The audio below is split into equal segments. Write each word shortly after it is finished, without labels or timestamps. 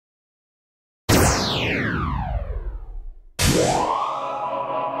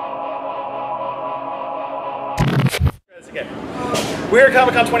We're at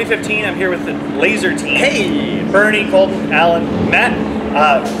Comic-Con 2015. I'm here with the Lazer team. Hey! Bernie, Colton, Alan, Matt.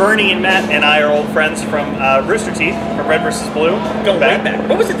 Bernie and Matt and I are old friends from Rooster Teeth, from Red vs. Blue. Go way back.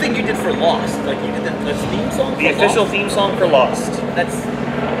 What was the thing you did for Lost? Like you did the theme song for The official Lost? theme song for Lost.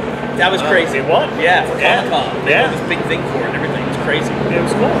 That was crazy. What? Yeah, for Comic-Con. They Yeah. did this big thing for it and everything. It was crazy. It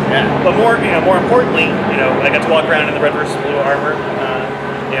was cool. Yeah. But more importantly, I got to walk around in the Red vs. Blue armor.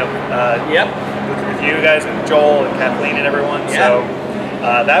 Yep. With you guys and Joel and Kathleen and everyone. Yeah. So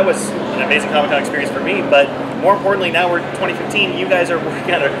that was an amazing Comic-Con experience for me. But more importantly, now we're 2015. You guys are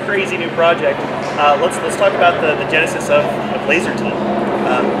working on a crazy new project. Let's talk about the genesis of Lazer Team.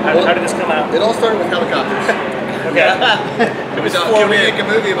 How did this come out? It all started with helicopters. Okay. It was can we make a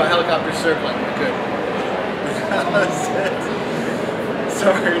movie about helicopters circling? We could.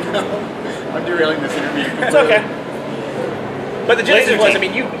 Sorry, no. I'm derailing this interview. It's okay. But the genesis Lazer was,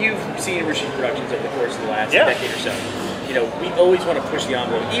 Team. you've seen Rooster Productions over the course of the last decade or so. We always want to push the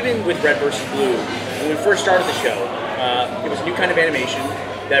envelope. Even with Red vs. Blue, when we first started the show, it was a new kind of animation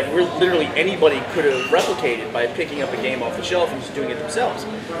that literally anybody could have replicated by picking up a game off the shelf and just doing it themselves.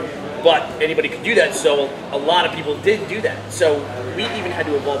 But anybody could do that, so a lot of people did do that. So we even had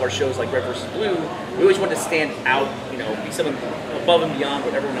to evolve our shows like Red vs. Blue. We always wanted to stand out, be something above and beyond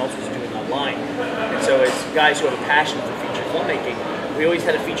what everyone else was doing online. And so as guys who have a passion for feature filmmaking, we always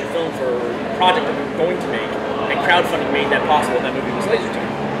had a feature film for a project that we were going to make, and crowdfunding made that possible, and that movie was Lazer Team.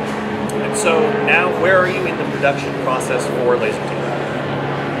 And so now, where are you in the production process for Lazer Team?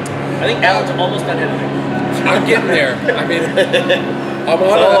 I think Alan's almost done editing. I'm getting there. I mean, I'm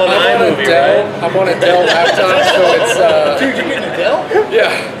on iMovie, a Dell. Right? I'm on a Dell laptop, so it's. Dude, you're getting a Dell?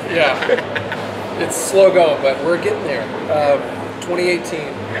 Yeah. It's slow going, but we're getting there. 2018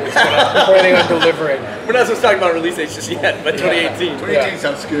 is what I'm planning on delivering. We're not supposed to talk about release dates just yet, but 2018. 2018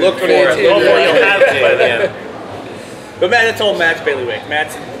 sounds good. Look for it. You'll have it by then. But Matt, that's all Matt's bailiwick.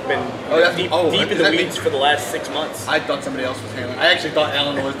 Matt's been deep in the that weeds for the last 6 months. I thought somebody else was handling it. I actually thought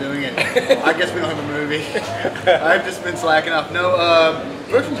Alan was doing it. I guess we don't have a movie. I've just been slacking off. No,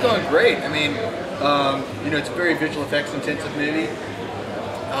 production's going great. I mean, it's a very visual effects intensive movie.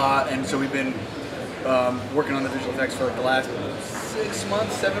 And so we've been working on the visual effects for the last 6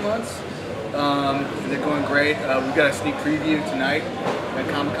 months, 7 months. They're going great. We've got a sneak preview tonight at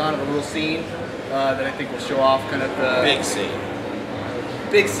Comic-Con of a little scene that I think will show off kind of the big scene.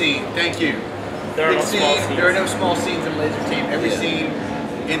 Big scene. Thank you. There are no small scenes. There are no small scenes in Lazer Team. Every scene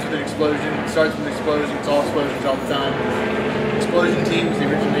ends with an explosion. It starts with an explosion. It's all explosions all the time. Explosion Team is the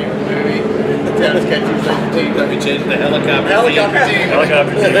original name of the movie. The town is catchy as Lazer Team. Let me change the helicopter team.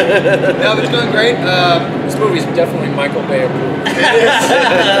 Helicopter team. No, but it's going great. This movie's definitely Michael Bay approved.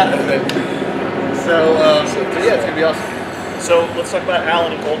 So yeah, it's gonna be awesome. So let's talk about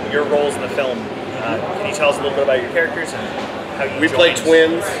Alan and Colton, your roles in the film. Can you tell us a little bit about your characters and how you play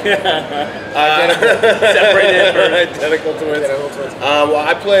twins. Identical twins. Well,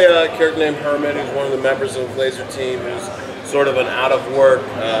 I play a character named Hermit, who's one of the members of Lazer Team, who's sort of an out-of-work,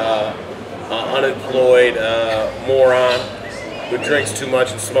 unemployed moron who drinks too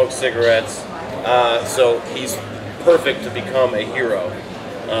much and smokes cigarettes. So he's perfect to become a hero.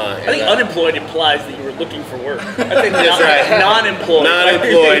 I think unemployed implies that you were looking for work. I think that's right. Non-employed.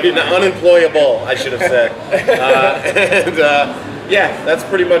 Unemployable, I should have said. Yeah, that's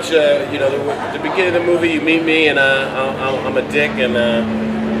pretty much the beginning of the movie. You meet me, and I'm a dick, and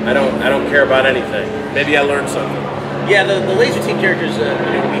I don't care about anything. Maybe I learned something. Yeah, the Lazer Team characters,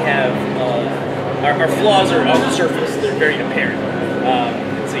 we have our flaws are on the surface. They're very apparent.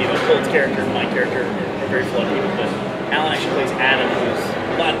 So Colt's character and my character are very flawed people, but Alan actually plays Adam, who's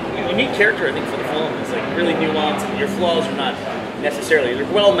a unique character, I think, for the film. It's like really nuanced, and your flaws are not necessarily,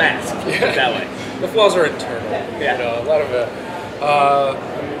 they're well masked that way. The flaws are internal. Yeah. A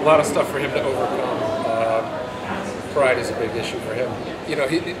lot of stuff for him to overcome. Pride is a big issue for him.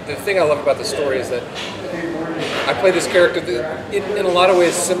 The thing I love about the story is that I play this character in a lot of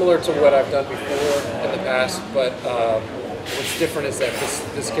ways similar to what I've done before in the past, but what's different is that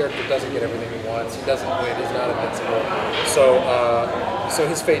this character doesn't get everything he wants. He doesn't win. He's not invincible. So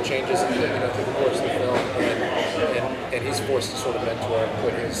his fate changes through the course of the film, and he's forced to sort of mentor and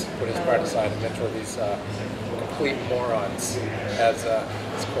put his pride aside and mentor these complete morons as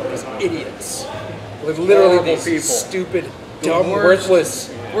idiots. With literally these people. stupid, dumb, worthless.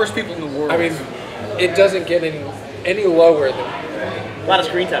 Worst people in the world. I mean, it doesn't get any lower than. A lot of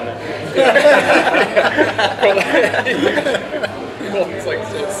screen time though. It's like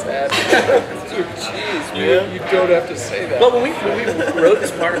so sad. Dude, jeez, you don't have to say that. But when we wrote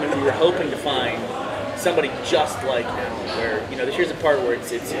this part of it, we were hoping to find somebody just like Alan, where here's a part where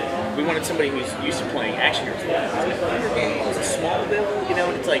it's we wanted somebody who's used to playing action heroes. It's a Smallville,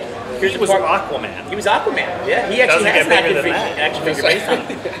 and it's like here's He the was part. Aquaman. He was Aquaman. Yeah, he actually has an action figure based on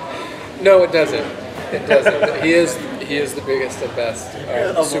him. No, it doesn't. It doesn't. He is the biggest and best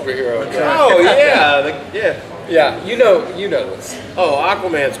superhero. Oh yeah, Yeah, you know this. Oh,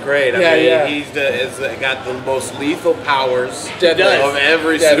 Aquaman's great. Yeah, yeah. He's got the most lethal powers Deadly. of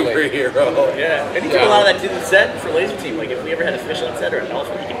every Deadly. superhero. Yeah, and he took a lot of that to the set for Laser Team. Like if we ever had a fish on set or an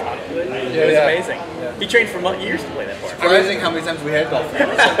elephant, he could talk to it. It was amazing. Yeah. He trained for years to play that part. Surprising how many times we had dolphins.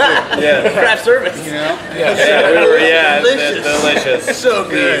 Yeah. Craft service. Delicious. So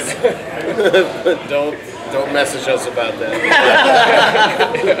good. Don't message us about that.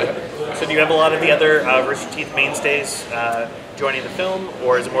 So do you have a lot of the other Rooster Teeth mainstays joining the film,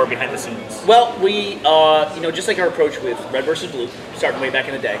 or is it more behind the scenes? Well, we, just like our approach with Red vs. Blue, starting way back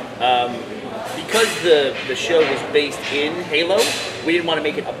in the day, because the show was based in Halo, we didn't want to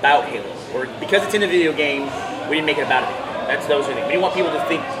make it about Halo. Or because it's in a video game, we didn't make it about it. That was the thing. We didn't want people to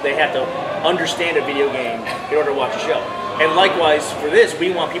think they had to understand a video game in order to watch a show. And likewise, for this, we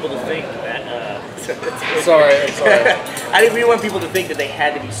want people to think that... Sorry. We want people to think that they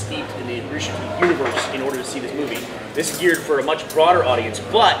had to be steeped in the Rooster Teeth universe in order to see this movie. This is geared for a much broader audience,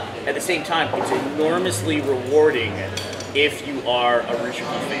 but at the same time, it's enormously rewarding if you are a Rooster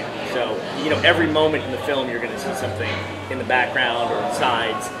Teeth fan. So, every moment in the film, you're going to see something in the background or in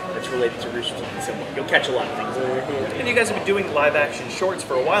sides that's related to Rooster Teeth in some way. You'll catch a lot of things. And you guys have been doing live action shorts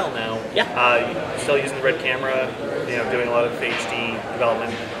for a while now. Yeah. Still using the red camera, doing a lot of HD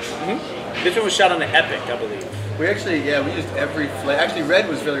development. Mm-hmm. This one was shot on the Epic, I believe. We actually, we used every flavor. Actually, Red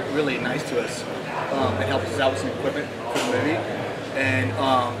was really, really nice to us and helped us out with some equipment for the movie, and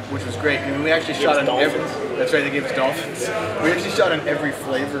which was great. And we actually shot on every. That's right, they gave us dolphins. We actually shot on every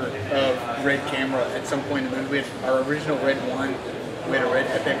flavor of Red camera at some point in the movie. We had our original Red 1, we had a Red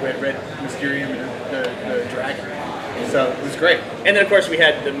Epic, we had Red Mysterium, and the Dragon. So it was great. And then, of course, we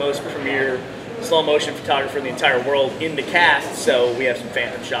had the most premier slow motion photographer in the entire world in the cast, so we have some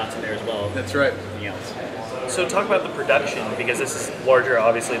phantom shots in there as well. That's right. Anything else. So talk about the production, because this is larger,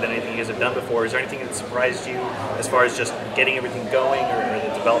 obviously, than anything you guys have done before. Is there anything that surprised you as far as just getting everything going or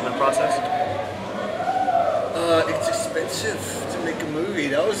the development process? It's expensive to make a movie.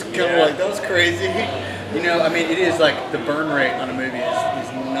 That was kind of that was crazy. It is like the burn rate on a movie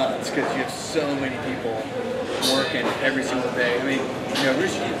is nuts because you have so many people working every single day.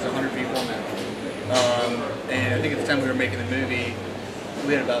 Rooster Teeth is 100 people now. And I think at the time we were making the movie,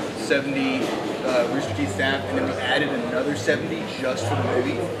 we had about 70 Rooster Teeth staff, and then we added another 70 just for the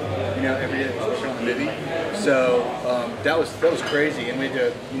movie. Every day that was working on the movie. So that was crazy, and we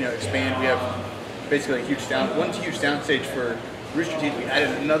had to expand. We have basically a huge huge sound stage for Rooster Teeth. We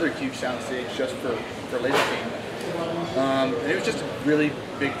added another huge sound stage just for Lazer Team. And it was just a really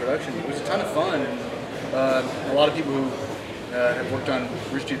big production. It was a ton of fun. A lot of people who have worked on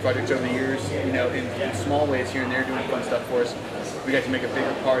Rooster Teeth projects over the years, in small ways here and there, doing fun stuff for us. We got to make a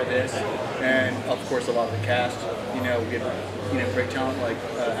bigger part of this, and of course, a lot of the cast. We had great talent like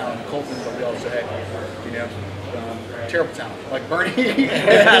Alan Colton, but we also had terrible talent like Bernie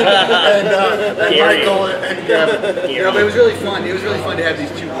and Michael and Gavin. But it was really fun. It was really fun to have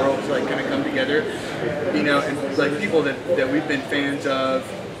these two worlds kind of come together. And people that we've been fans of.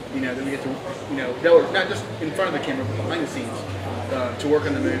 That we get to, that were not just in front of the camera, but behind the scenes to work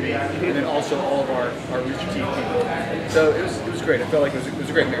on the movie, and then also all of our Rooster Teeth people. So it was great. I felt like it was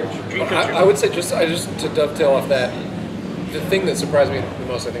a great marriage. I would say just to dovetail off that, the thing that surprised me the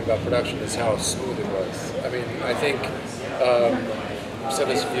most, I think, about production is how smooth it was. I think I've said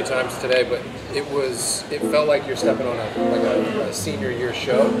this a few times today, but it felt like you're stepping on a senior year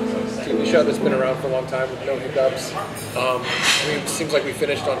show, TV show that's been around for a long time with no hiccups. It seems like we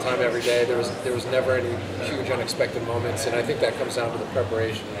finished on time every day. There was never any huge unexpected moments, and I think that comes down to the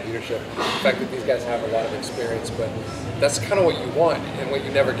preparation and leadership. The fact that these guys have a lot of experience, but that's kind of what you want and what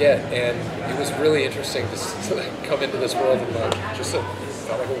you never get. And it was really interesting to come into this world and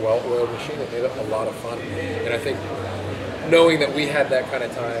felt like a well-oiled machine. It made it a lot of fun, and I think knowing that we had that kind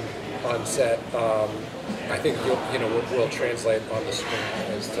of time on set, I think will translate on the screen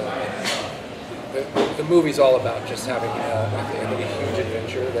as to the movie's all about just having a huge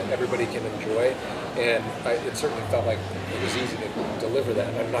adventure that everybody can enjoy, and it certainly felt like it was easy to deliver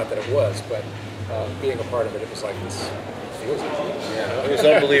that. And not that it was, but being a part of it, it was like this. Yeah, it was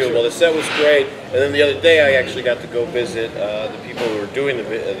unbelievable. The set was great, and then the other day I actually got to go visit the people who were doing the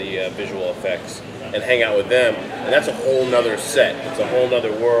visual effects and hang out with them, and that's a whole nother set. It's a whole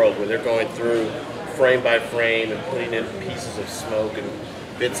nother world where they're going through frame by frame and putting in pieces of smoke and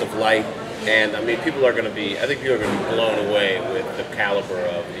bits of light, And I mean, I think people are going to be blown away with the caliber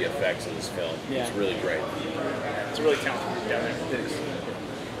of the effects in this film. Yeah. It's really great. It's a really talented group down there. It is.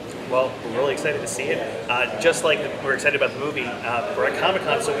 Well, we're really excited to see it. Just like we're excited about the movie, we're at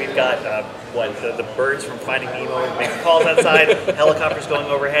Comic-Con, so we've got the birds from Finding Nemo making calls outside, helicopters going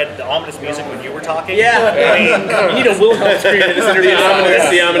overhead, the ominous music when you were talking. Yeah, I mean, you need a Wilhelm scream in this interview.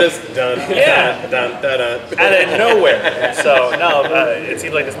 The ominous dun, Yeah. dun, dun, dun, dun. out of nowhere. So no, it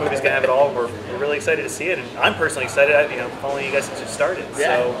seems like this movie's gonna have it all. We're really excited to see it, and I'm personally excited. Following you guys since it started.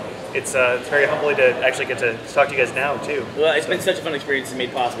 Yeah. So it's very humbling to actually get to talk to you guys now too. Well, it's been such a fun experience and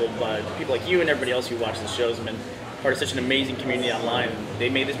made possible by people like you and everybody else who watch the shows and been part of such an amazing community online. They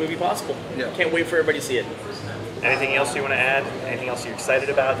made this movie possible. Yeah. Can't wait for everybody to see it. Anything else you want to add? Anything else you're excited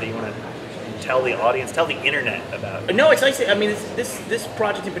about that you want to tell the audience, tell the internet about? No, it's nice. I mean, this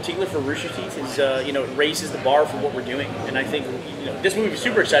project in particular for Rooster Teeth is, it raises the bar for what we're doing. And I think, this movie we're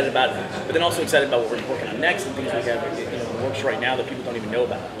super excited about, but then also excited about what we're working on next and things we have in the works right now that people don't even know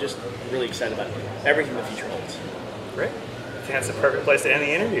about. Just really excited about everything the future holds. Great. I think that's the perfect place to end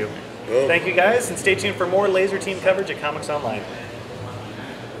the interview. Cool. Thank you guys, and stay tuned for more Laser Team coverage at Comics Online.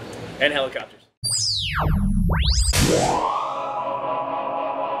 And helicopters.